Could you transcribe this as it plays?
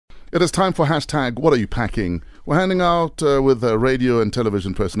It is time for hashtag What Are You Packing? We're handing out with radio and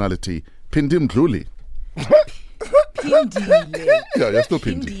television personality Phindile Mdluli. Phindile. Yeah, you're still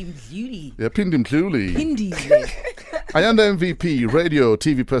Phindile. Phindile Mdluli. Yeah, Phindile Mdluli. Phindile. Ayanda MVP, radio,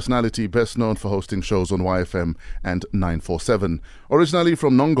 TV personality, best known for hosting shows on YFM and 947. Originally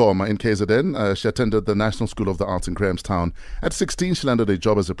from Nongoma in KZN, she attended the National School of the Arts in Grahamstown. At 16, she landed a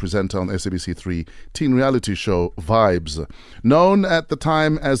job as a presenter on SABC3 teen reality show Vibes. Known at the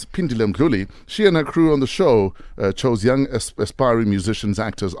time as Phindile Mdluli, she and her crew on the show chose young aspiring musicians,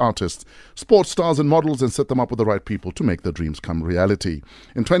 actors, artists, sports stars and models and set them up with the right people to make their dreams come reality.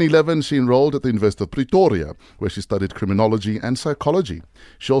 In 2011, she enrolled at the University of Pretoria, where she studied criminology and psychology.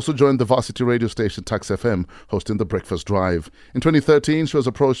 She also joined the varsity radio station Tax FM, hosting The Breakfast Drive. In 2013, she was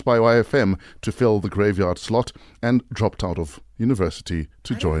approached by YFM to fill the graveyard slot and dropped out of university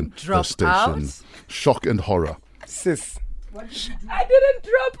to join the station. Out? Shock and horror. Sis. I didn't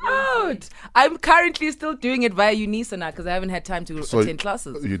drop out. I'm currently still doing it via Unisa now because I haven't had time to attend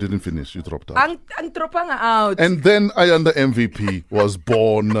classes. You didn't finish, you dropped out. I'm dropping out. And then Ayanda MVP was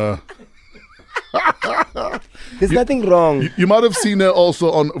born. There's nothing wrong. You might have seen her also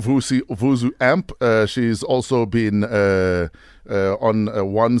on Vuzu Amp. She's also been on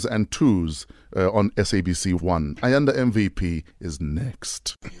ones and twos on SABC 1. Ayanda MVP is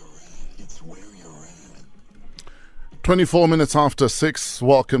next. 24 minutes after 6.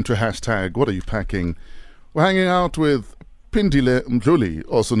 Welcome to hashtag What Are You Packing? We're hanging out with Phindile Mdluli,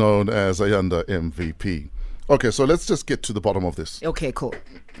 also known as Ayanda MVP. Okay, so let's just get to the bottom of this. Okay, cool.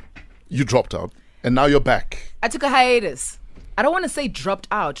 You dropped out, and now you're back. I took a hiatus. I don't want to say dropped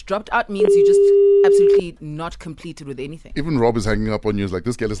out. Dropped out means you just absolutely not completed with anything. Even Rob is hanging up on you. He's like,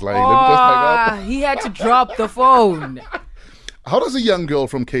 this girl is lying. Let me just hang up. He had to drop the phone. How does a young girl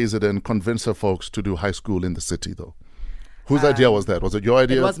from KZN convince her folks to do high school in the city, though? Whose idea was that? Was it your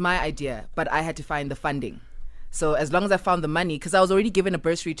idea? It was my idea, but I had to find the funding. So as long as I found the money, because I was already given a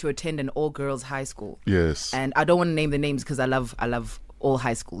bursary to attend an all-girls high school. Yes. And I don't want to name the names because I love all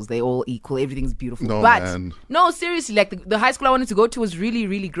high schools. They're all equal. Everything's beautiful. No, seriously, like the high school I wanted to go to was really,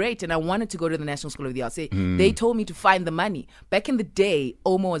 really great. And I wanted to go to the National School of the Arts. They told me to find the money. Back in the day,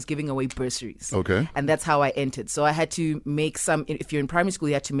 OMO was giving away bursaries. Okay. And that's how I entered. So I had to make if you're in primary school,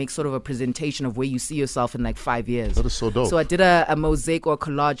 you had to make sort of a presentation of where you see yourself in like 5 years. That is so dope. So I did a mosaic or a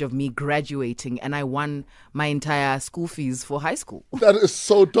collage of me graduating and I won my entire school fees for high school. That is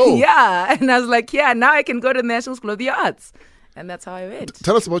so dope. Yeah. And I was like, yeah, now I can go to the National School of the Arts. And that's how I went.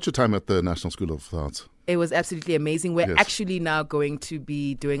 Tell us about your time at the National School of the Arts. It was absolutely amazing. We're actually now going to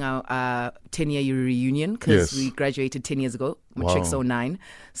be doing our 10-year reunion because we graduated 10 years ago, Matrix 09.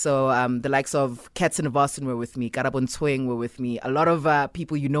 So the likes of Katz and Vassen were with me, Karabon Tsweng were with me. A lot of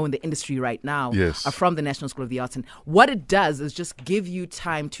people you know in the industry right now are from the National School of the Arts. And what it does is just give you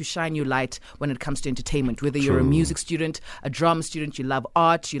time to shine your light when it comes to entertainment. Whether you're a music student, a drama student, you love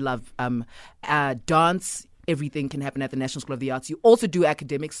art, you love dance, everything can happen at the National School of the Arts. You also do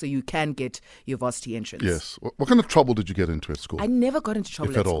academics, so you can get your varsity entrance. Yes. What kind of trouble did you get into at school? I never got into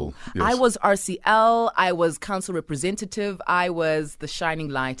trouble at school. Yes. I was RCL, I was council representative, I was the shining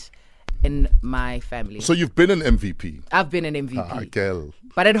light in my family. So you've been an MVP? I've been an MVP. Girl.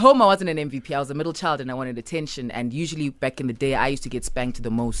 But at home, I wasn't an MVP. I was a middle child and I wanted attention. And usually back in the day, I used to get spanked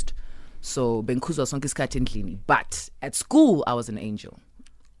the most. So, but at school, I was an angel.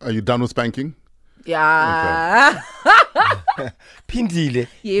 Are you done with spanking? Yeah. Okay. Phindile,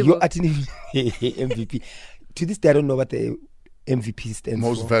 you're at MVP. To this day, I don't know what the MVP stands for.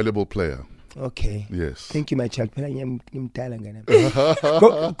 Most valuable player. Okay. Yes. Thank you, my child. Going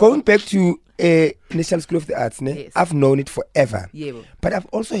back to National School of the Arts, I've known it forever. But I've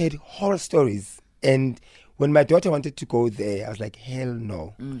also heard horror stories. And when my daughter wanted to go there, I was like, hell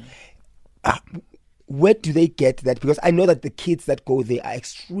no. Where do they get that? Because I know that the kids that go there are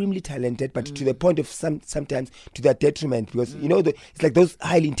extremely talented, but to the point of sometimes to their detriment. Because it's like those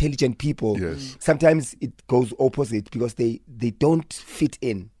highly intelligent people. Yes. Sometimes it goes opposite because they don't fit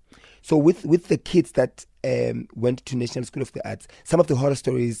in. So with the kids that went to National School of the Arts, some of the horror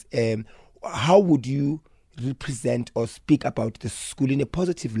stories. How would you represent or speak about the school in a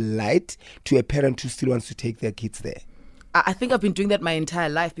positive light to a parent who still wants to take their kids there? I think I've been doing that my entire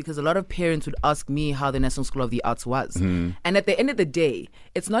life because a lot of parents would ask me how the National School of the Arts was. And at the end of the day,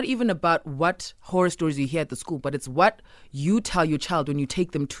 it's not even about what horror stories you hear at the school, but it's what you tell your child when you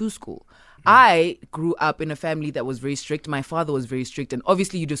take them to school. I grew up in a family that was very strict. My father was very strict, and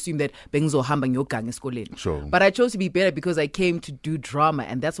obviously you'd assume that bengizo hamba ngiyogang esikoleni. Sure. But I chose to be better because I came to do drama,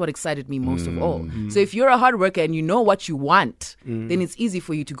 and that's what excited me most of all. So if you're a hard worker and you know what you want, then it's easy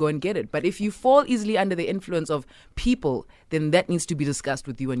for you to go and get it. But if you fall easily under the influence of people, then that needs to be discussed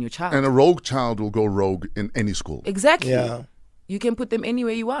with you and your child. And a rogue child will go rogue in any school. Exactly. Yeah. You can put them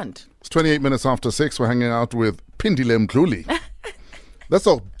anywhere you want. It's 28 minutes after 6. We're hanging out with Phindile Mdluli. That's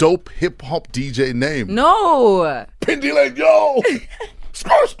a dope hip-hop DJ name. No. Phindile, yo!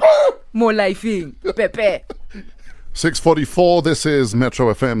 Molifeng. Pepe. 6:44. This is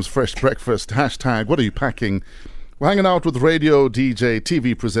Metro FM's Fresh Breakfast. Hashtag, what are you packing? We're hanging out with radio DJ,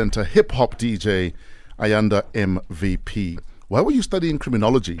 TV presenter, hip-hop DJ, Ayanda MVP. Why were you studying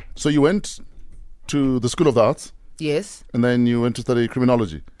criminology? So you went to the School of the Arts? Yes. And then you went to study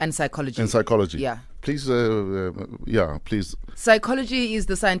criminology? And psychology. And psychology. Yeah. Please, please. Psychology is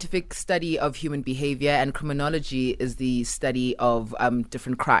the scientific study of human behavior, and criminology is the study of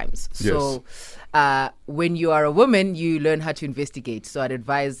different crimes. So when you are a woman, you learn how to investigate. So I'd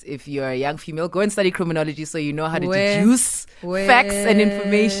advise, if you're a young female, go and study criminology so you know how to deduce facts and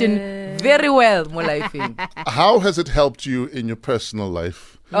information very well. Molifeng. How has it helped you in your personal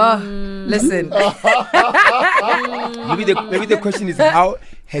life? Listen. Maybe the question is, how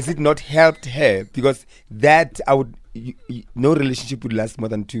has it not helped her? Because that no relationship would last more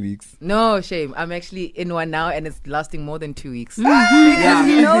than 2 weeks. No, shame. I'm actually in one now, and it's lasting more than 2 weeks. Because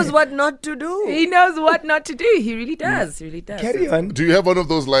he knows what not to do. He knows what not to do. He really does. He really does. Carry on. Do you have one of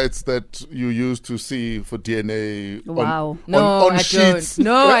those lights that you use to see for DNA Wow. on sheets? Don't.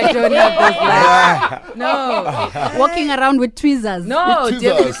 No, I don't have those lights. No. Walking around with tweezers. No, With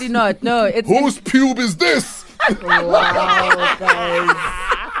tweezers. definitely not. No, it's Whose pube is this? wow, guys.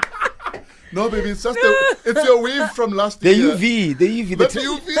 No, baby, it's just it's your wave from last The year. UV, The UV.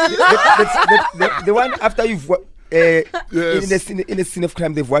 the one after you've Yes. in a scene of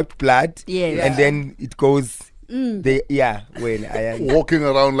crime, they've wiped blood, Yes. and then it goes. When Walking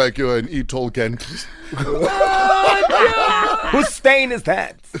around like you're an e-toll gang. whose stain is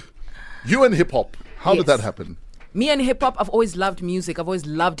that? You and hip hop. How did Yes. that happen? Me and hip hop, I've always loved music. I've always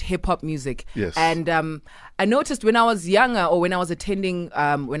loved hip hop music. Yes. And I noticed when I was younger, or when I was attending,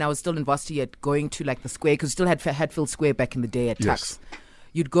 when I was still in varsity, going to like the square, because we still had Hatfield Square back in the day at Yes. Tux.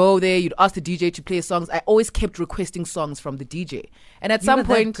 You'd go there, you'd ask the DJ to play songs. I always kept requesting songs from the DJ. And at some were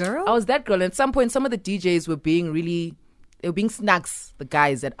that point, girl? I was that girl. And at some point, some of the DJs were being really, they were being snags, the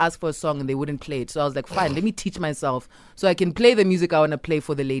guys that asked for a song and they wouldn't play it. So I was like, fine, let me teach myself so I can play the music I want to play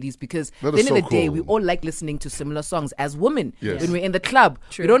for the ladies, because That at the is end of so the day, cool. we all like listening to similar songs as women. Yes. When we're in the club,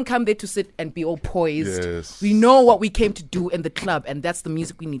 True. we don't come there to sit and be all poised. Yes. We know what we came to do in the club, and that's the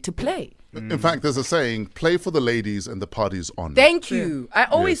music we need to play. In fact, there's a saying, play for the ladies and the party's on. Thank you. I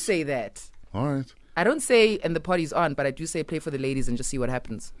always Yes. say that. All right. I don't say and the party's on, but I do say play for the ladies and just see what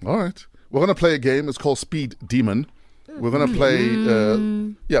happens. All right. We're going to play a game. It's called Speed Demon. We're going to play,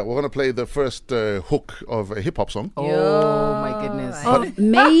 we're going to play the first hook of a hip hop song. Oh my goodness. Oh,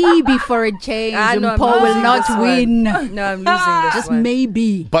 maybe for a change, No, I'm Paul will losing not this one. win. No, I'm losing this Just one.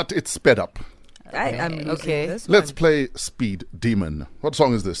 maybe. But it's sped up. I'm losing Okay. this Let's one. play Speed Demon. What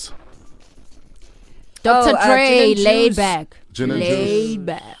song is this? Dr. Gin Dre, and laid Juice. back. Gin and laid Juice.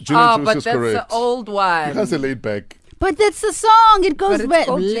 back. Gin and Oh, Juice but is that's correct. the old It one. has a laid back. But that's the song. It goes But it's back.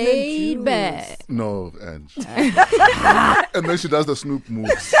 called Gin and Laid Juice. back. No, Ange. And then she does the Snoop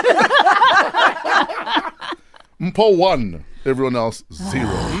moves. Mpo 1. Everyone else 0.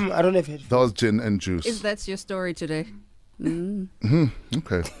 I don't know if it. That was Gin and Juice. Is that your story today?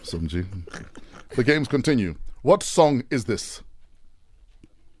 Okay, Sumji. The games continue. What song is this?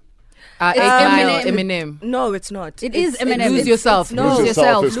 8 Mile, Eminem. Eminem. No, it's not. It is Eminem. Lose yourself. no. Lose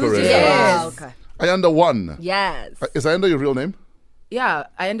Yourself is correct. Yes. Oh, okay. Ayanda 1. Yes. Is Ayanda your real name? Yeah,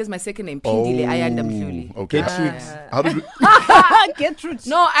 Ayanda is my second name. Phindile Ayanda Mdluli. Okay. How did we, Gertrude.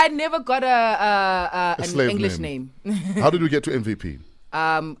 No, I never got an slave English name. name. how did we get to MVP?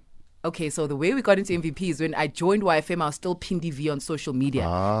 Okay, so the way we got into MVP is when I joined YFM, I was still Pindi V on social media.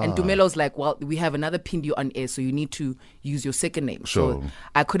 And Dumelo was like, well, we have another Pindi on air, so you need to use your second name. Sure. So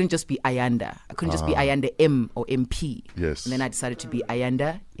I couldn't just be Ayanda. I couldn't just be Ayanda M or MP. Yes. And then I decided to be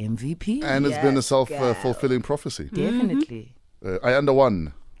Ayanda MVP. And it's been a self-fulfilling prophecy. Definitely. Ayanda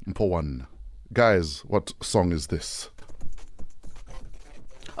 1. Mpo 1. Guys, what song is this?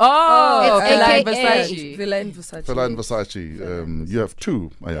 Oh, It's Phindile AKA. Versace. Villain Versace. Fela and Versace. You have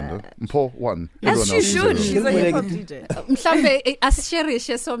 2, Ayanda. Mpo 1. As she should. She's a hip hop DJ. Mhlambe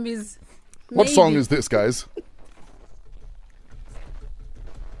asisherishe somiz. What song is this, guys?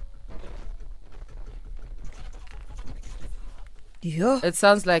 Yeah. It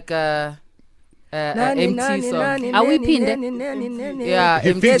sounds like MT song. Are we pinned? Yeah, He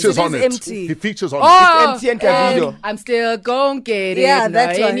MT. features Yes, it on is it. MT. He features on Oh, MT and Davido. I'm still gon' get it. Yeah, by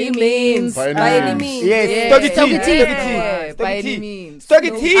that's what any he means. means. By any By any means. means. Yes, Yeah. Stocky T, Stocky T. Stocky T, Yeah, by Stocky any T. means.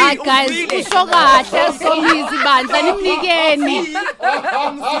 Stocky T, Ah, guys, usho kahle Somizi bandla nimnikeni.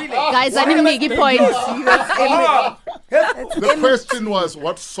 Guys, animniki points. The question was,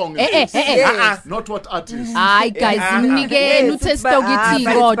 what song is this? Not what artist. Hayi guys, nimnikeni uthe Stocky T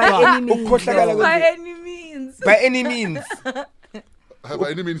kodwa. Ukhohlakala By kwenze- any means. by any means.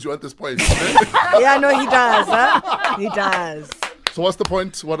 By any means you want this point. Yeah, no, he does. Huh? He does. So what's the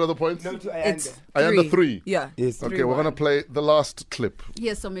point? What are the points? No to It's Ayanda. Ayanda 3. Yeah. Yes. Okay, we're going to play the last clip.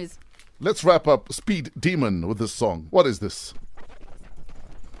 Yes, Somizi. Let's wrap up Speed Demon with this song. What is this?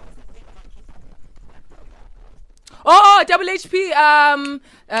 Oh, Double HP.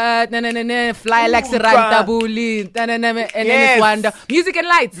 Fly like Sirantabuli. And then Yes. it's Wonder. Music and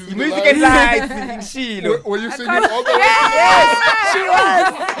Lights. Music and lights in Shilo. Were you singing all the way? She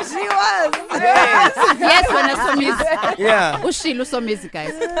was. Yes, wena Somizi. Yeah. Ushilo Somizi,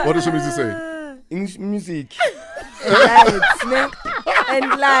 guys. What does Shamizi say? English music. Lights, ne?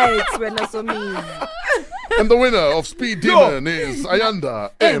 And lights when I saw me. And the winner of Speed Demon is Ayanda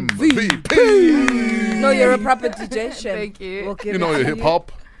MVP. No, you're a proper DJ, Shem. Thank you. We'll give You know it your to hip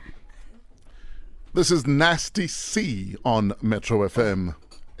hop. This is Nasty C on Metro FM.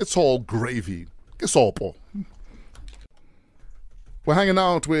 It's all gravy. Kisopo. We're hanging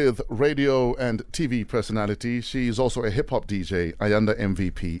out with radio and TV personality. She's also a hip hop DJ. Ayanda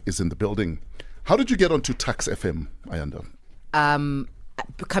MVP is in the building. How did you get onto Tax FM, Ayanda?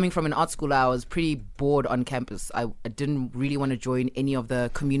 Coming from an art school, I was pretty bored on campus. I didn't really want to join any of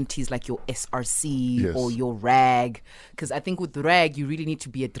the communities like your SRC Yes. or your RAG, because I think with RAG you really need to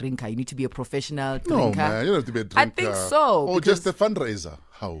be a drinker. You need to be a professional No, drinker. man, you don't have to be a I drinker. think so, Or just a fundraiser.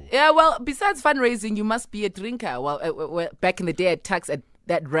 How? Yeah, well, besides fundraising, you must be a drinker. Well, back in the day at Tax, at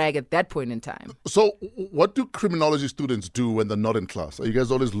that RAG at that point in time. So, what do criminology students do when they're not in class? Are you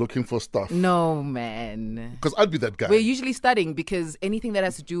guys always looking for stuff? No, man. Because I'd be that guy. We're usually studying because anything that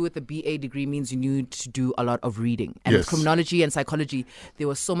has to do with a BA degree means you need to do a lot of reading. And Yes. with criminology and psychology, there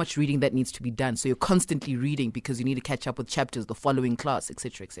was so much reading that needs to be done. So you're constantly reading because you need to catch up with chapters, the following class,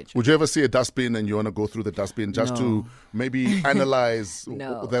 etc., etc. Would you ever see a dustbin and you want to go through the dustbin just to maybe analyze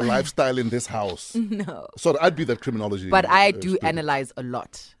No. their lifestyle in this house? No. So I'd be that criminology. But I do student. analyze a lot.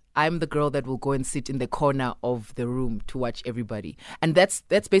 I'm the girl that will go and sit in the corner of the room to watch everybody. And that's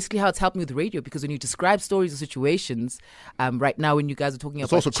basically how it's helped me with radio, because when you describe stories or situations, right now when you guys are talking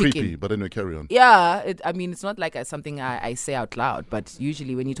It's about also chicken, creepy, but anyway, carry on. yeah, it's not like something I say out loud, but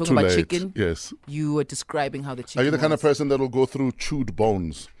usually when you're talking Too about late. chicken, Yes. you are describing how the chicken Are you the kind of was. person that will go through chewed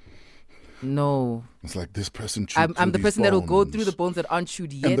bones? No. It's like this person chewed I'm through the these person that will go bones. through the bones that aren't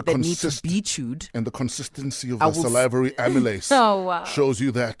chewed the yet, that need to consist- be chewed. And the consistency of I the will salivary amylase Oh, wow. shows you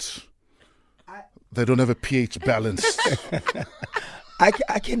that they don't have a pH balance.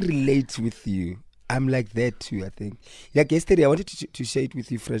 I can relate with you. I'm like that too, I think. Like yesterday, I wanted to share it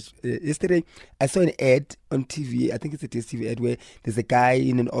with you fresh. Yesterday, I saw an ad on TV. I think it's a DSTV ad where there's a guy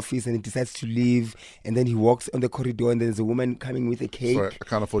in an office and he decides to leave, and then he walks on the corridor, and there's a woman coming with a cake. Sorry, I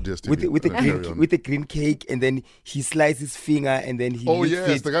can't afford DSTV. With a green cake, and then he slices his finger, and then he Oh licks yes,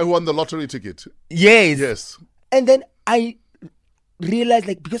 it. the guy who won the lottery ticket. Yes. Yes. And then I realized,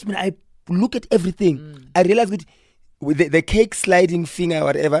 like, because when I look at everything, I realized that with the cake sliding finger,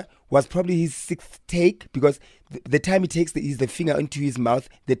 whatever, was probably his sixth take, because the time he takes the finger into his mouth,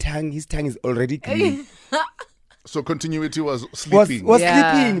 his tongue is already green. So continuity was sleeping. was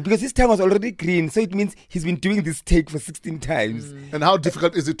Yeah. sleeping, because his tongue was already green. So it means he's been doing this take for 16 times. And how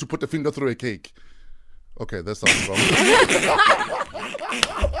difficult is it to put a finger through a cake? Okay, that sounds wrong.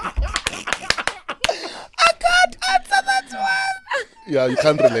 Yeah, you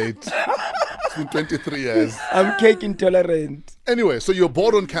can't relate. It's been 23 years. I'm cake intolerant. Anyway, so you're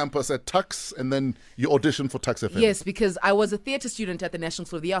bored on campus at Tux, and then you audition for Tux FM. Yes, because I was a theatre student at the National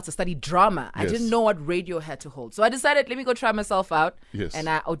School of the Arts. I studied drama. I Yes. didn't know what radio had to hold. So I decided, let me go try myself out. Yes. And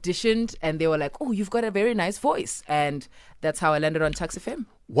I auditioned, and they were like, oh, you've got a very nice voice. And that's how I landed on Tux FM.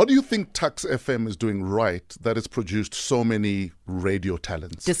 What do you think Tux FM is doing right that it's produced so many radio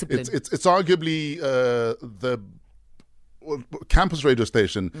talents? Discipline. It's arguably the campus radio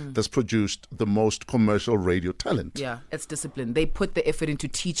station that's produced the most commercial radio talent. Yeah, it's discipline. They put the effort into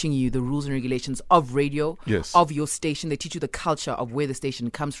teaching you the rules and regulations of radio, Yes. of your station. They teach you the culture of where the station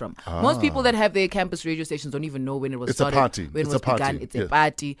comes from. Most people that have their campus radio stations don't even know when it was It's a started, party. when It's it was a party. begun. It's Yes. a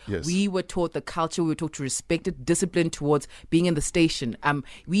party. Yes. We were taught the culture. We were taught to respect it, discipline towards being in the station.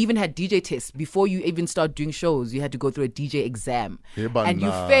 We even had DJ tests. Before you even start doing shows, you had to go through a DJ exam. And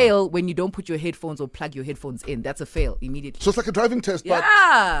you fail when you don't put your headphones or plug your headphones in. That's a fail immediately. So it's like a driving test, but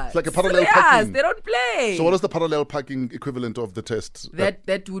Yeah, it's like a parallel yes, parking. they don't play. So what is the parallel parking equivalent of the test?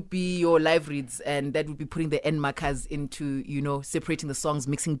 That would be your live reads, and that would be putting the end markers into, separating the songs,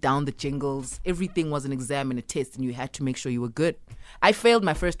 mixing down the jingles. Everything was an exam and a test, and you had to make sure you were good. I failed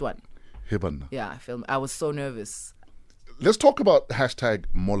my first one. Heban. Yeah, I failed. I was so nervous. Let's talk about hashtag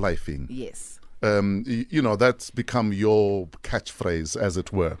Molifeng. Yes. That's become your catchphrase, as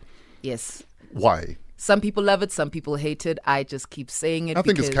it were. Yes. Why? Some people love it, some people hate it. I just keep saying it. I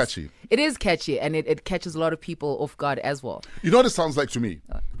think it's catchy. It is catchy, and it catches a lot of people off guard as well. You know what it sounds like to me?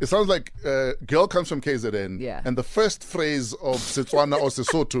 It sounds like girl comes from KZN, Yeah. and the first phrase of Setswana or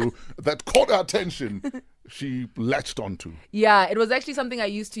Sesotho that caught her attention, she latched onto. Yeah, it was actually something I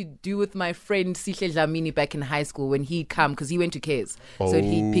used to do with my friend Sihle Dlamini back in high school when he'd come, because he went to KZ. So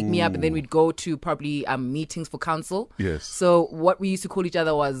he'd pick me up, and then we'd go to probably meetings for council. Yes. So what we used to call each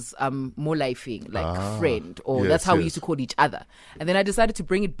other was Molifeng, like friend, or Yes, that's how we yes. used to call each other. And then I decided to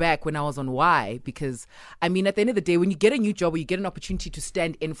bring it back when I was on Y, because, at the end of the day, when you get a new job or you get an opportunity to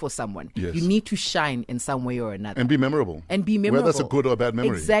stand in for someone, Yes. you need to shine in some way or another. And be memorable. Whether that's a good or a bad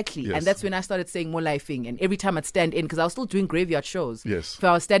memory. Exactly. Yes. And that's when I started saying Molifeng. And every time I'd stand in, because I was still doing graveyard shows. Yes. If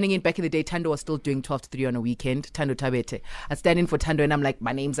I was standing in back in the day, Tando was still doing 12 to 3 on a weekend. Tando Tabete. I'd stand in for Tando and I'm like,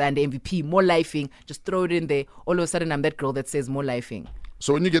 my name's Ayanda MVP, Molifeng. Just throw it in there. All of a sudden, I'm that girl that says Molifeng.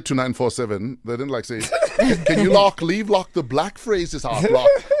 So when you get to 947, they didn't say, can you leave the black phrases out?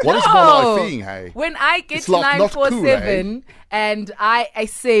 What is Molifeng, hey? When I get It's to not cool, 947 and I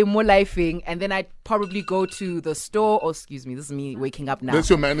say Molifeng, and then I probably go to the store. Oh, excuse me, this is me waking up now. That's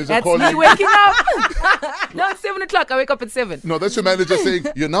your manager That's calling. me waking up. No, it's 7 o'clock. I wake up at 7. No, that's your manager saying,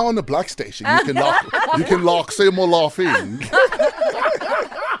 you're now on the black station. You can say Molifeng.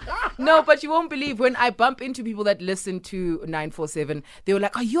 No, but you won't believe when I bump into people that listen to 947, they were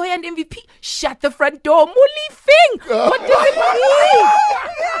like, "Are you AyandaMVP? Shut the front door, Molifeng. What does it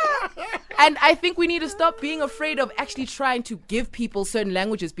mean?" And I think we need to stop being afraid of actually trying to give people certain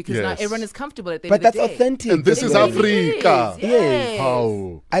languages, because now Yes. everyone is comfortable at the But end of that's the day. authentic. And this is That's Africa. Yes.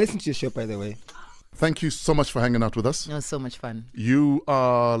 How? I listen to your show, by the way. Thank you so much for hanging out with us. It was so much fun. You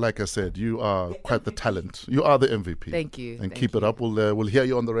are, like I said, you are quite the talent. You are the MVP. Thank you. And Thank keep it up. We'll hear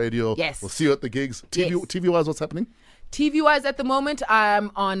you on the radio. Yes. We'll see you at the gigs. Yes. TV-wise, what's happening? TV-wise, at the moment,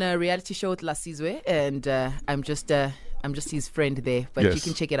 I'm on a reality show with Lasizwe, and I'm just his friend there. But Yes. you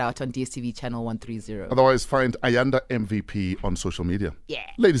can check it out on DSTV channel 130. Otherwise, find Ayanda MVP on social media. Yeah.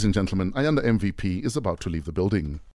 Ladies and gentlemen, Ayanda MVP is about to leave the building.